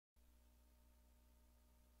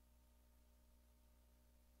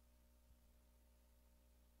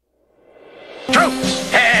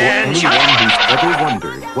troops, and For anyone who's ever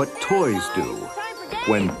wondered what toys do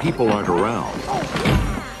when people aren't around,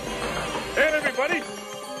 Hey, everybody,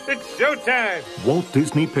 it's showtime. Walt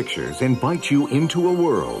Disney Pictures invites you into a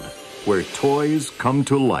world where toys come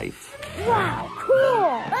to life. Wow,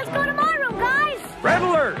 cool! Let's go to my room, guys! Red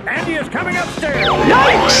alert! Andy is coming upstairs.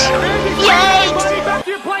 Yikes! Andy, Yikes! everybody back to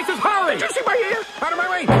your places! Hurry! Did you see my ear? Out of my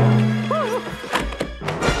way!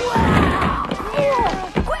 Wow!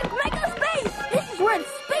 Cool! Quick, make a space! This is where the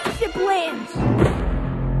spaceship lands!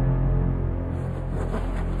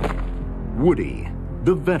 Woody,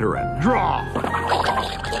 the veteran. Draw!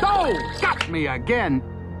 Oh, got me again.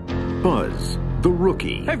 Buzz, the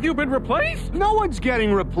rookie. Have you been replaced? No one's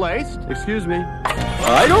getting replaced. Excuse me.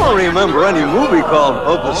 I don't remember any movie called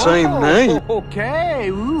of the same name. Okay,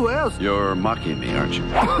 who else? You're mocking me, aren't you?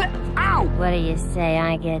 Ow! What do you say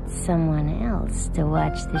I get someone else to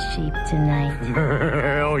watch the sheep tonight?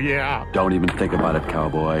 Hell yeah. Don't even think about it,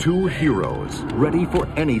 cowboy. Two heroes ready for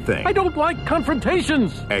anything I don't like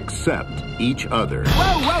confrontations. except each other.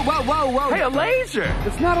 Whoa, whoa, whoa, whoa, whoa. Hey, a laser!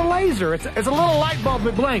 It's not a laser. It's a little light bulb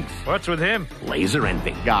that blinks. What's with him? Laser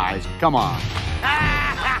envy. Guys, come on.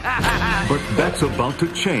 But that's about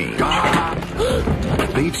to change.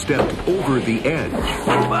 They've stepped over the edge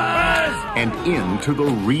and into the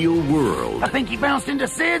real world. I think he bounced into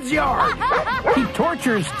Sid's yard. He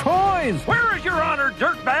tortures toys. Where is your honor,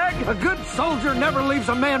 dirtbag? A good soldier never leaves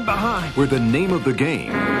a man behind. Where the name of the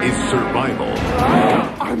game is survival.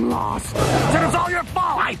 I'm lost. Then it's all your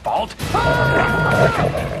fault. My fault?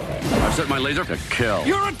 I've set my laser to kill.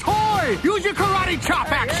 You're a toy! Use your karate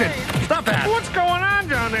chop action! Stop that! What's going on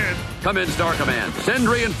down there? Come in, Star Command. Send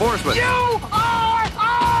reinforcements. You are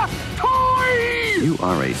a toy! You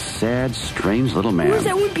are a sad, strange little man. Where's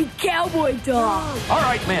that wimpy cowboy dog? All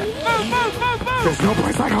right, man. There's no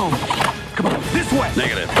place like home. Come on, this way!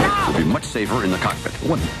 Negative. You'll be much safer in the cockpit.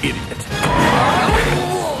 What an idiot.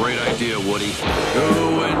 Great idea, Woody.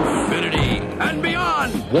 To infinity and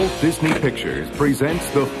beyond. Walt Disney Pictures presents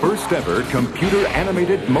the first ever computer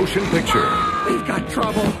animated motion picture. We've got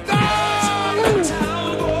trouble.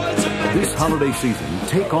 This holiday season,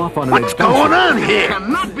 take off on an What's adventure going on here?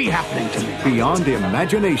 Cannot be happening to me. beyond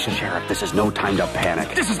imagination. Sheriff, this is no time to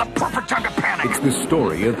panic. This is the perfect time to panic. It's the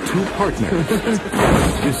story of two partners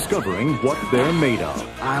discovering what they're made of.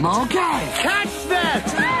 I'm okay. Catch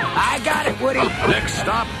this! I got it, Woody. Next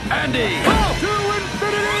stop, Andy. To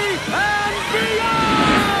infinity and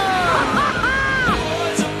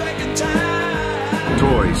beyond!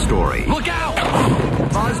 Toy Story. Look out!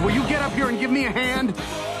 Buzz, will you get up here and give me a hand?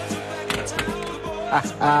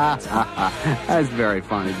 That's very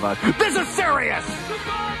funny, Buzz. This is serious!